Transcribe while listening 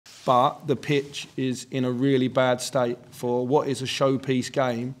but the pitch is in a really bad state for what is a showpiece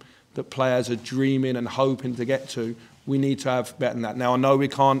game that players are dreaming and hoping to get to. We need to have better than that. Now I know we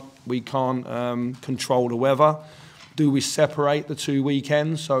can't control the weather. Do we separate the 2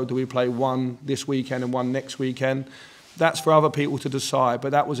 weekends? So do we play one this weekend and one next weekend? That's for other people to decide.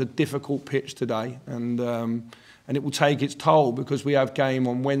 But that was a difficult pitch today, and it will take its toll because we have game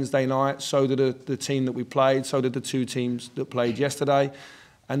on Wednesday night. So did the team that we played. So did the 2 teams that played yesterday.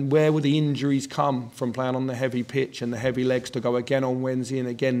 And where will the injuries come from playing on the heavy pitch and the heavy legs to go again on Wednesday and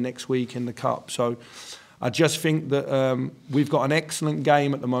again next week in the Cup? So I just think that we've got an excellent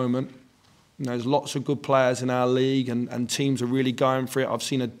game at the moment. There's lots of good players in our league and teams are really going for it. I've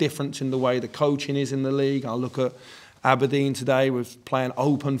seen a difference in the way the coaching is in the league. I look at Aberdeen today with playing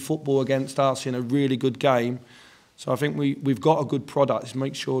open football against us in a really good game. So I think we've got a good product. Just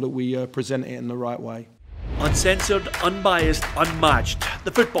make sure that we present it in the right way. Uncensored, unbiased, unmatched.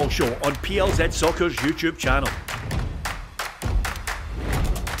 The Football Show on PLZ Soccer's YouTube channel.